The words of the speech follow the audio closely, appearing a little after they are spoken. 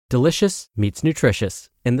Delicious meets nutritious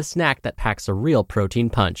in the snack that packs a real protein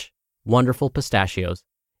punch. Wonderful Pistachios.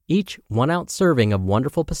 Each 1-ounce serving of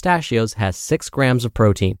Wonderful Pistachios has 6 grams of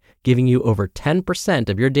protein, giving you over 10%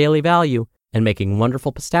 of your daily value and making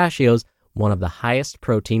Wonderful Pistachios one of the highest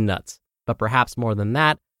protein nuts. But perhaps more than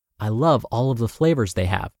that, I love all of the flavors they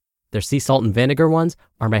have. Their sea salt and vinegar ones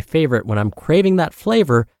are my favorite when I'm craving that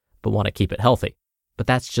flavor but want to keep it healthy. But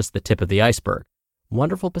that's just the tip of the iceberg.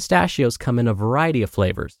 Wonderful Pistachios come in a variety of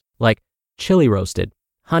flavors, like chili roasted,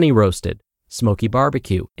 honey roasted, smoky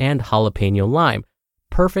barbecue, and jalapeno lime,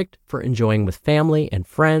 perfect for enjoying with family and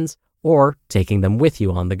friends or taking them with you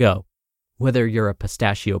on the go. Whether you're a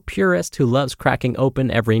pistachio purist who loves cracking open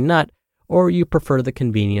every nut, or you prefer the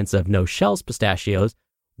convenience of no-shells pistachios,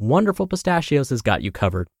 Wonderful Pistachios has got you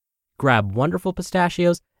covered. Grab Wonderful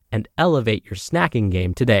Pistachios and elevate your snacking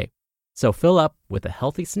game today. So fill up with a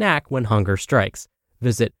healthy snack when hunger strikes.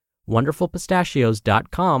 Visit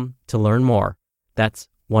wonderfulpistachios.com to learn more. That's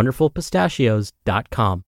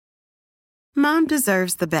wonderfulpistachios.com. Mom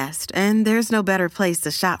deserves the best, and there's no better place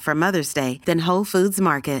to shop for Mother's Day than Whole Foods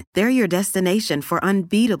Market. They're your destination for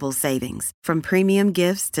unbeatable savings, from premium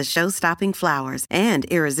gifts to show-stopping flowers and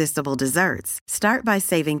irresistible desserts. Start by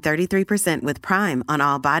saving 33% with Prime on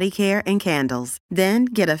all body care and candles. Then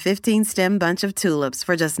get a 15-stem bunch of tulips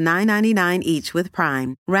for just $9.99 each with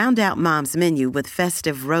Prime. Round out Mom's menu with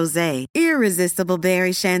festive rosé, irresistible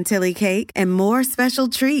berry chantilly cake, and more special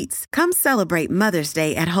treats. Come celebrate Mother's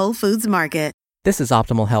Day at Whole Foods Market. This is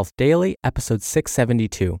Optimal Health Daily, episode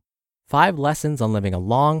 672, 5 Lessons on Living a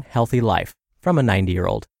Long, Healthy Life from a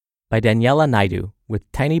 90-year-old, by Daniela Naidu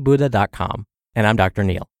with tinybuddha.com, and I'm Dr.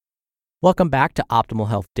 Neil. Welcome back to Optimal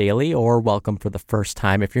Health Daily, or welcome for the first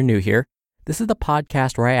time if you're new here. This is the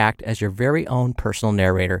podcast where I act as your very own personal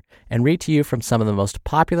narrator and read to you from some of the most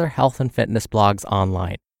popular health and fitness blogs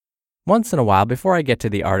online. Once in a while, before I get to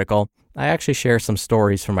the article, I actually share some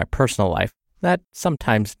stories from my personal life that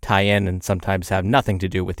sometimes tie in and sometimes have nothing to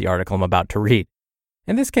do with the article I'm about to read.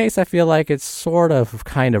 In this case, I feel like it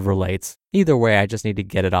kind of relates. Either way, I just need to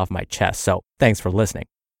get it off my chest, so thanks for listening.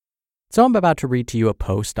 So I'm about to read to you a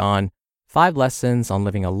post on 5 lessons on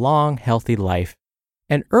living a long, healthy life.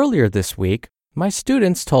 And earlier this week, my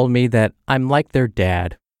students told me that I'm like their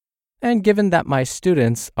dad. And given that my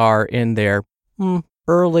students are in their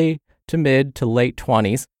early to mid to late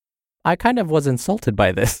 20s, I kind of was insulted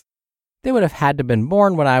by this. They would have had to have been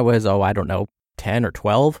born when I was, 10 or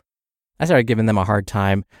 12. I started giving them a hard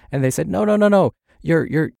time, and they said, no,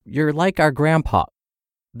 you're like our grandpa.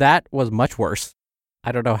 That was much worse.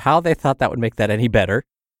 I don't know how they thought that would make that any better.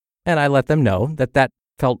 And I let them know that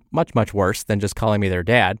felt much, much worse than just calling me their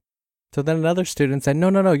dad. So then another student said,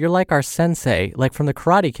 no, you're like our sensei, like from the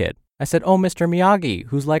Karate Kid. I said, Mr. Miyagi,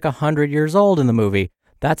 who's like 100 years old in the movie.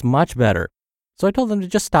 That's much better. So I told them to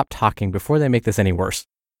just stop talking before they make this any worse.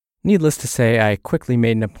 Needless to say, I quickly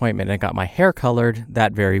made an appointment and got my hair colored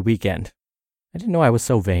that very weekend. I didn't know I was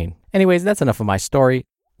so vain. Anyways, that's enough of my story.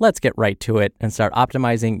 Let's get right to it and start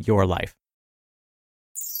optimizing your life.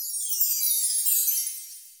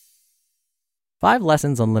 5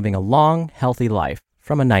 Lessons on Living a Long, Healthy Life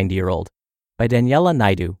from a 90-year-old, by Daniela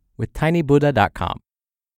Naidu with tinybuddha.com.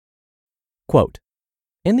 Quote,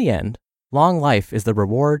 "In the end, long life is the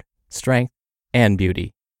reward, strength, and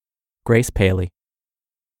beauty." Grace Paley.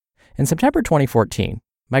 In September 2014,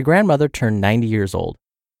 my grandmother turned 90 years old.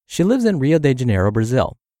 She lives in Rio de Janeiro,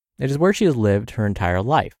 Brazil. It is where she has lived her entire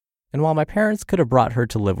life. And while my parents could have brought her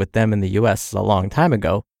to live with them in the U.S. a long time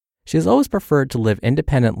ago, she has always preferred to live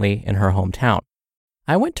independently in her hometown.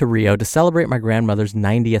 I went to Rio to celebrate my grandmother's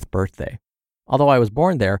 90th birthday. Although I was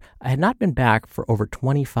born there, I had not been back for over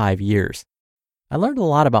 25 years. I learned a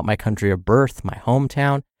lot about my country of birth, my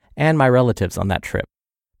hometown, and my relatives on that trip.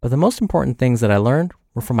 But the most important things that I learned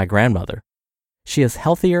were from my grandmother. She is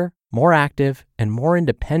healthier, more active, and more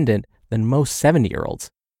independent than most 70-year-olds.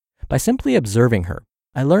 By simply observing her,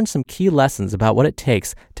 I learned some key lessons about what it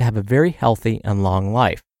takes to have a very healthy and long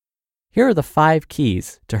life. Here are the 5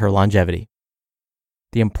 keys to her longevity.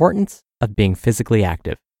 The importance of being physically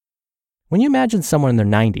active. When you imagine someone in their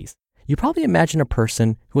 90s, you probably imagine a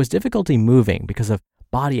person who has difficulty moving because of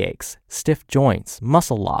body aches, stiff joints,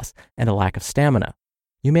 muscle loss, and a lack of stamina.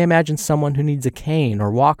 You may imagine someone who needs a cane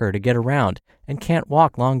or walker to get around and can't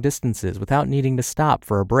walk long distances without needing to stop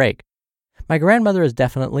for a break. My grandmother is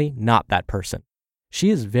definitely not that person.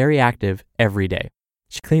 She is very active every day.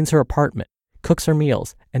 She cleans her apartment, cooks her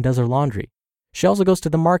meals, and does her laundry. She also goes to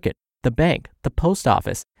the market, the bank, the post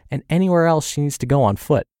office, and anywhere else she needs to go on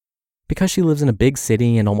foot. Because she lives in a big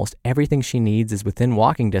city and almost everything she needs is within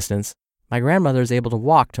walking distance, my grandmother is able to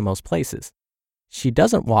walk to most places. She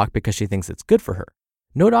doesn't walk because she thinks it's good for her.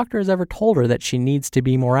 No doctor has ever told her that she needs to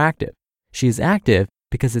be more active. She is active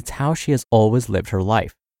because it's how she has always lived her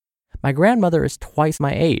life. My grandmother is twice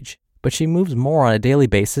my age, but she moves more on a daily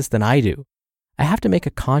basis than I do. I have to make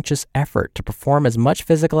a conscious effort to perform as much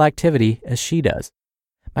physical activity as she does.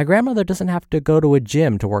 My grandmother doesn't have to go to a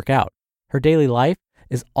gym to work out. Her daily life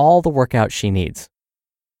is all the workout she needs.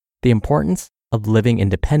 The importance of living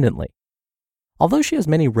independently. Although she has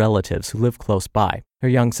many relatives who live close by, her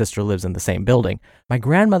young sister lives in the same building, my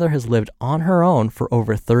grandmother has lived on her own for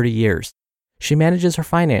over 30 years. She manages her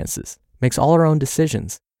finances, makes all her own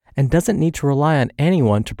decisions, and doesn't need to rely on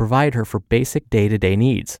anyone to provide her for basic day-to-day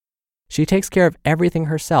needs. She takes care of everything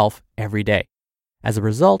herself every day. As a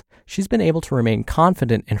result, she's been able to remain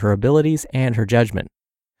confident in her abilities and her judgment.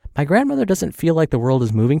 My grandmother doesn't feel like the world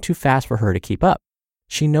is moving too fast for her to keep up.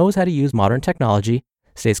 She knows how to use modern technology,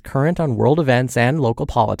 stays current on world events and local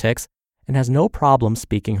politics, and has no problem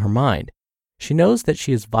speaking her mind. She knows that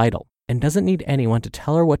she is vital and doesn't need anyone to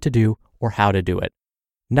tell her what to do or how to do it.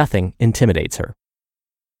 Nothing intimidates her.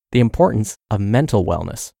 The importance of mental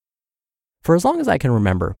wellness. For as long as I can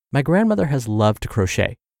remember, my grandmother has loved to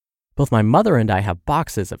crochet. Both my mother and I have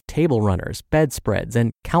boxes of table runners, bedspreads,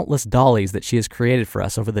 and countless dollies that she has created for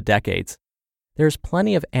us over the decades. There's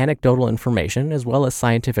plenty of anecdotal information as well as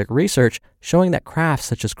scientific research showing that crafts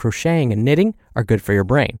such as crocheting and knitting are good for your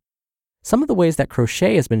brain. Some of the ways that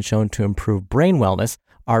crochet has been shown to improve brain wellness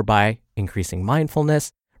are by increasing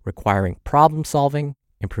mindfulness, requiring problem solving,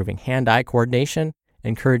 improving hand-eye coordination,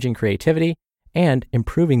 encouraging creativity, and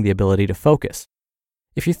improving the ability to focus.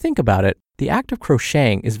 If you think about it, the act of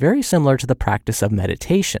crocheting is very similar to the practice of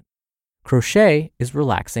meditation. Crochet is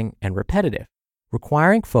relaxing and repetitive,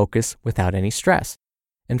 requiring focus without any stress.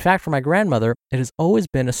 In fact, for my grandmother, it has always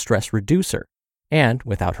been a stress reducer, and,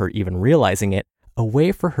 without her even realizing it, a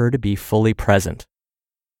way for her to be fully present.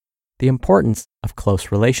 The importance of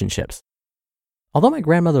close relationships. Although my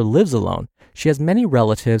grandmother lives alone, she has many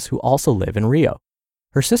relatives who also live in Rio.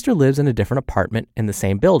 Her sister lives in a different apartment in the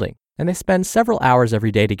same building, and they spend several hours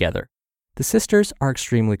every day together. The sisters are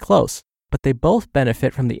extremely close, but they both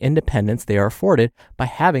benefit from the independence they are afforded by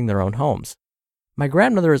having their own homes. My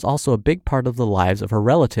grandmother is also a big part of the lives of her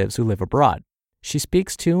relatives who live abroad. She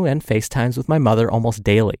speaks to and FaceTimes with my mother almost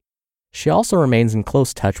daily. She also remains in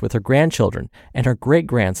close touch with her grandchildren and her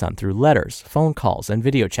great-grandson through letters, phone calls, and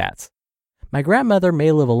video chats. My grandmother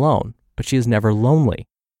may live alone, but she is never lonely.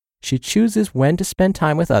 She chooses when to spend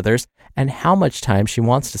time with others and how much time she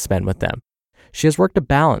wants to spend with them. She has worked a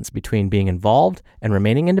balance between being involved and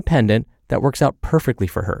remaining independent that works out perfectly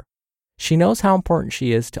for her. She knows how important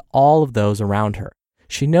she is to all of those around her.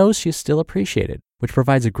 She knows she is still appreciated, which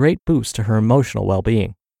provides a great boost to her emotional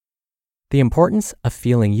well-being. The importance of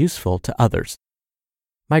feeling useful to others.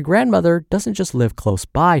 My grandmother doesn't just live close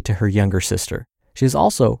by to her younger sister. She is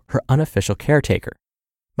also her unofficial caretaker.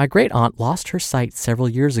 My great-aunt lost her sight several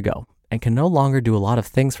years ago and can no longer do a lot of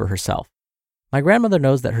things for herself. My grandmother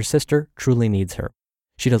knows that her sister truly needs her.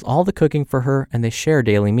 She does all the cooking for her and they share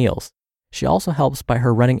daily meals. She also helps by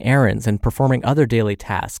her running errands and performing other daily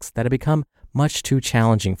tasks that have become much too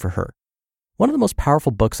challenging for her. One of the most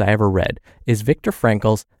powerful books I ever read is Viktor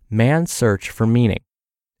Frankl's Man's Search for Meaning.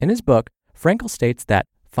 In his book, Frankl states that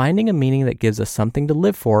finding a meaning that gives us something to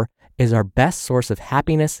live for is our best source of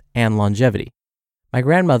happiness and longevity. My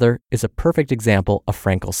grandmother is a perfect example of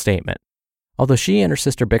Frankl's statement. Although she and her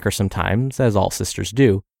sister bicker sometimes, as all sisters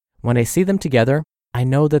do, when I see them together, I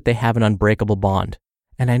know that they have an unbreakable bond,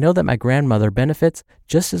 and I know that my grandmother benefits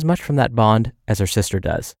just as much from that bond as her sister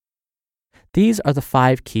does. These are the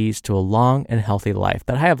 5 keys to a long and healthy life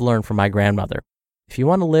that I have learned from my grandmother. If you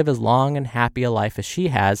want to live as long and happy a life as she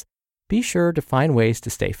has, be sure to find ways to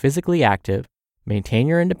stay physically active, maintain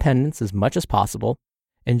your independence as much as possible,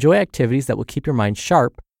 enjoy activities that will keep your mind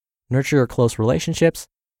sharp, nurture your close relationships,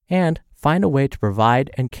 and find a way to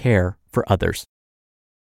provide and care for others.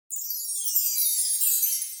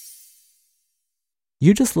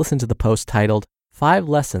 You just listened to the post titled 5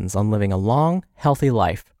 Lessons on Living a Long, Healthy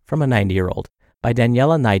Life from a 90-year-old by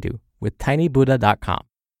Daniela Naidu with tinybuddha.com.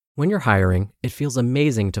 When you're hiring, it feels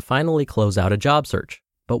amazing to finally close out a job search.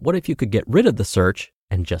 But what if you could get rid of the search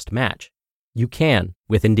and just match? You can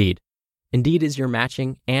with Indeed. Indeed is your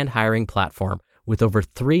matching and hiring platform with over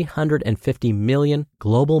 350 million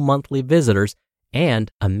global monthly visitors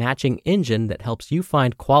and a matching engine that helps you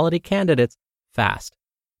find quality candidates fast.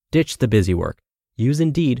 Ditch the busy work. Use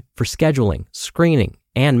Indeed for scheduling, screening,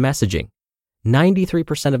 and messaging.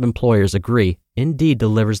 93% of employers agree Indeed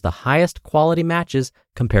delivers the highest quality matches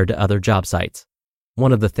compared to other job sites.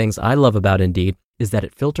 One of the things I love about Indeed is that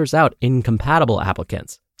it filters out incompatible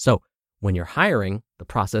applicants. So when you're hiring, the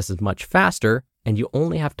process is much faster and you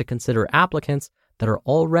only have to consider applicants that are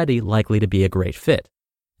already likely to be a great fit.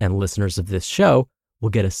 And listeners of this show will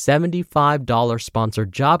get a $75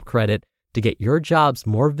 sponsored job credit to get your jobs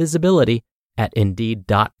more visibility at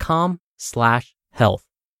Indeed.com/health.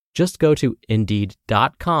 Just go to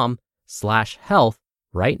Indeed.com/health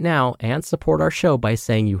right now and support our show by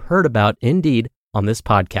saying you heard about Indeed on this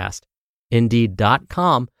podcast.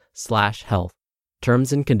 Indeed.com/health.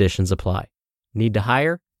 Terms and conditions apply. Need to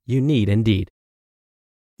hire? You need Indeed.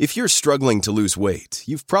 If you're struggling to lose weight,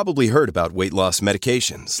 you've probably heard about weight loss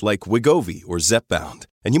medications like Wegovy or Zepbound,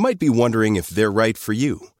 and you might be wondering if they're right for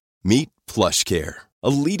you. Meet PlushCare, a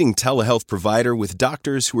leading telehealth provider with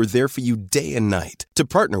doctors who are there for you day and night to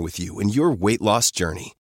partner with you in your weight loss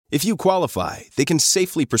journey. If you qualify, they can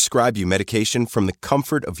safely prescribe you medication from the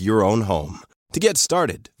comfort of your own home. To get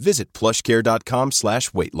started, visit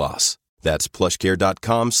plushcare.com/weightloss. That's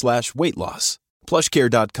plushcare.com/weightloss.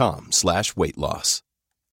 plushcare.com/weightloss.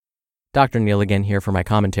 Dr. Neal again here for my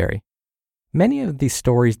commentary. Many of these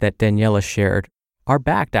stories that Daniela shared are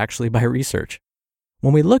backed actually by research.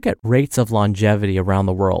 When we look at rates of longevity around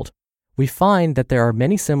the world, we find that there are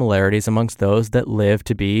many similarities amongst those that live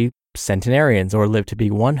to be centenarians or live to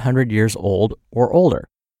be 100 years old or older.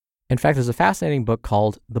 In fact, there's a fascinating book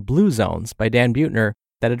called The Blue Zones by Dan Buettner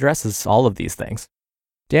that addresses all of these things.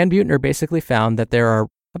 Dan Buettner basically found that there are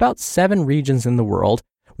about 7 regions in the world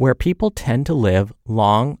where people tend to live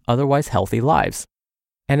long, otherwise healthy lives.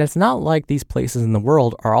 And it's not like these places in the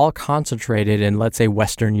world are all concentrated in, let's say,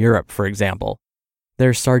 Western Europe, for example.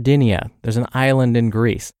 There's Sardinia, there's an island in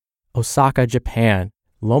Greece, Osaka, Japan,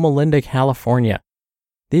 Loma Linda, California.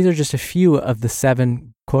 These are just a few of the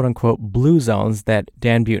 7 quote-unquote blue zones that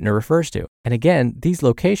Dan Buettner refers to. And again, these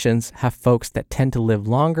locations have folks that tend to live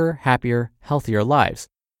longer, happier, healthier lives.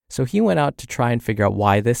 So he went out to try and figure out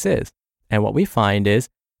why this is. And what we find is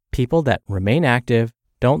people that remain active,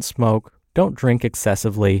 don't smoke, don't drink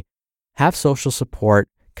excessively, have social support,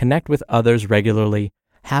 connect with others regularly,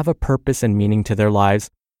 have a purpose and meaning to their lives,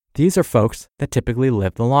 these are folks that typically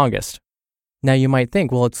live the longest. Now you might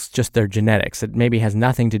think, well, it's just their genetics. It maybe has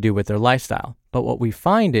nothing to do with their lifestyle. But what we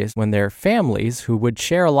find is when their families who would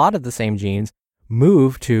share a lot of the same genes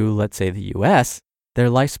move to, let's say, the US, their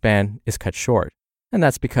lifespan is cut short. And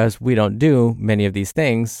that's because we don't do many of these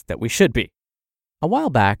things that we should be. A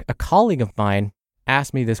while back, a colleague of mine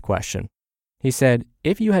asked me this question. He said,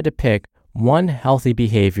 if you had to pick one healthy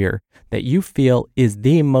behavior that you feel is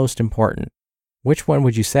the most important, which one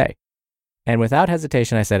would you say? And without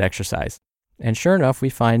hesitation, I said exercise. And sure enough, we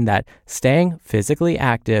find that staying physically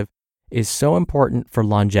active is so important for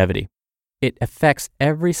longevity. It affects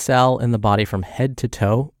every cell in the body from head to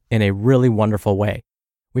toe in a really wonderful way.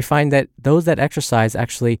 We find that those that exercise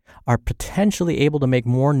actually are potentially able to make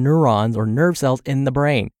more neurons or nerve cells in the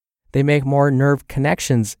brain. They make more nerve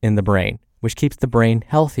connections in the brain, which keeps the brain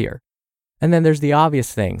healthier. And then there's the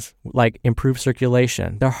obvious things like improved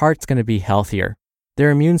circulation. Their heart's going to be healthier.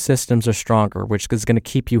 Their immune systems are stronger, which is going to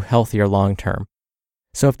keep you healthier long term.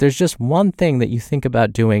 So if there's just one thing that you think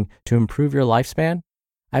about doing to improve your lifespan,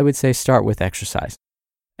 I would say start with exercise.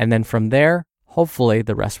 And then from there, hopefully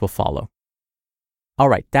the rest will follow. All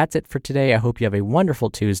right, that's it for today. I hope you have a wonderful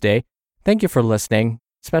Tuesday. Thank you for listening,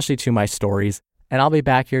 especially to my stories. And I'll be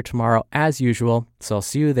back here tomorrow as usual. So I'll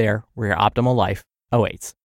see you there where your optimal life awaits.